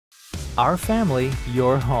Our family,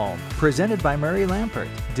 your home. Presented by Murray Lampert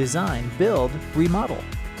Design, Build, Remodel.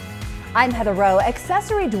 I'm Heather Rowe.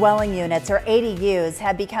 Accessory dwelling units, or ADUs,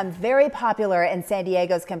 have become very popular in San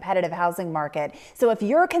Diego's competitive housing market. So if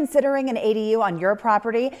you're considering an ADU on your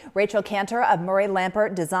property, Rachel Cantor of Murray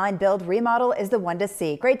Lampert Design, Build, Remodel is the one to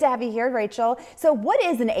see. Great to have you here, Rachel. So what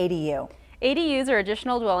is an ADU? ADUs are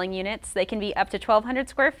additional dwelling units. They can be up to 1,200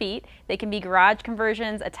 square feet. They can be garage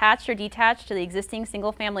conversions attached or detached to the existing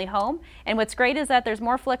single-family home. And what's great is that there's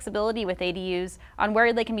more flexibility with ADUs on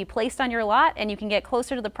where they can be placed on your lot, and you can get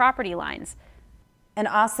closer to the property lines. An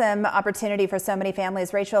awesome opportunity for so many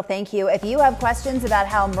families. Rachel, thank you. If you have questions about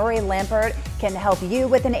how Murray Lampert can help you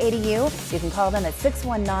with an ADU, you can call them at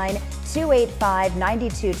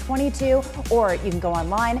 619-285-9222, or you can go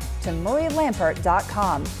online to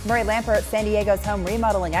murraylampert.com. Murray Lampert, San Diego's home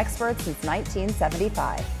remodeling expert since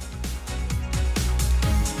 1975.